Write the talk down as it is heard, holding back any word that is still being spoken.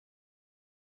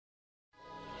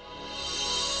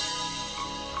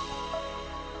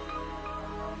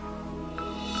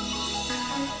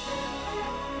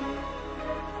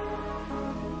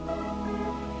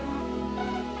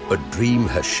A dream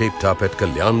has shaped up at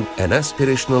Kalyan. An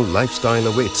aspirational lifestyle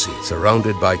awaits you,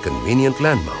 surrounded by convenient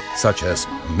landmarks such as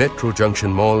Metro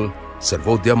Junction Mall,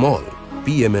 Sarvodaya Mall,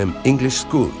 PMM English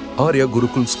School, Arya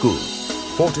Gurukul School,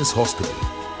 Fortis Hospital,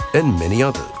 and many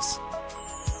others.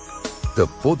 The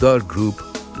Poddar Group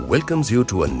welcomes you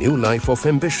to a new life of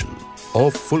ambition,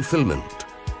 of fulfillment.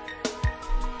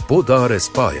 Poddar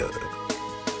Aspire.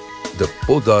 The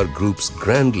Poddar Group's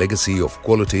grand legacy of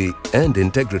quality and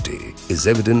integrity is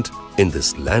evident in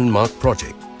this landmark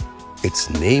project. Its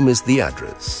name is the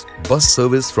address. Bus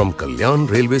service from Kalyan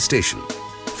railway station.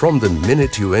 From the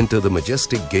minute you enter the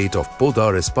majestic gate of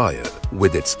Poddar Aspire,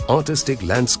 with its artistic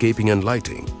landscaping and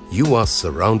lighting, you are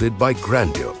surrounded by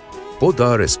grandeur.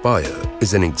 Poddar Aspire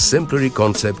is an exemplary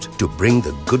concept to bring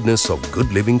the goodness of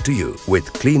good living to you,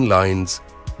 with clean lines,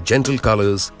 gentle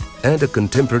colors, and a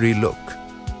contemporary look.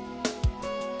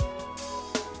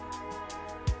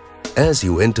 As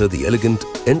you enter the elegant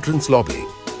entrance lobby,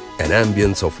 an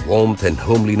ambience of warmth and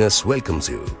homeliness welcomes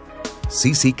you.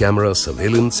 CC camera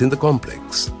surveillance in the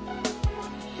complex.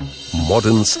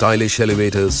 Modern stylish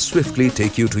elevators swiftly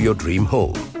take you to your dream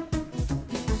home.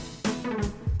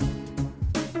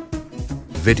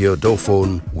 Video door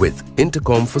phone with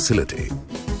intercom facility.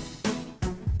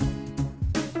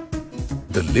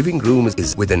 The living room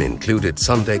is with an included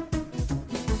sun deck.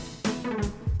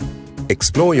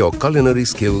 Explore your culinary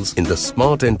skills in the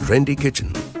smart and trendy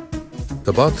kitchen.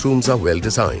 The bathrooms are well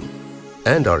designed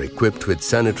and are equipped with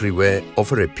sanitary ware of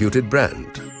a reputed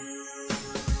brand.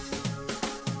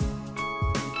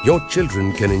 Your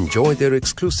children can enjoy their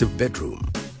exclusive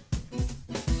bedroom.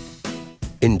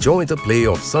 Enjoy the play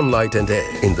of sunlight and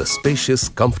air in the spacious,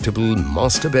 comfortable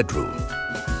master bedroom.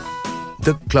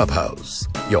 The clubhouse,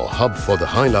 your hub for the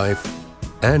high life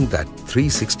and that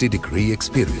 360-degree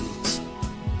experience.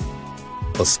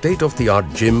 A state-of-the-art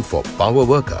gym for power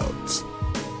workouts.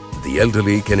 The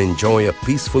elderly can enjoy a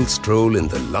peaceful stroll in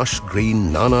the lush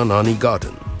green Nana Nani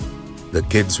garden. The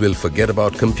kids will forget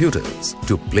about computers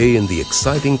to play in the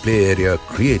exciting play area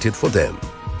created for them.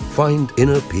 Find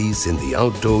inner peace in the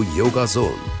outdoor yoga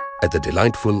zone at the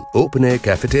delightful open-air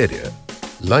cafeteria.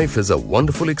 Life is a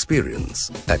wonderful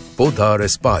experience at Poddar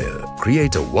Aspire.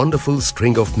 Create a wonderful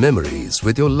string of memories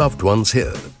with your loved ones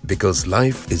here, because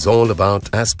life is all about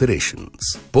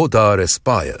aspirations. Poddar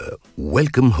Aspire.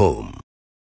 Welcome home.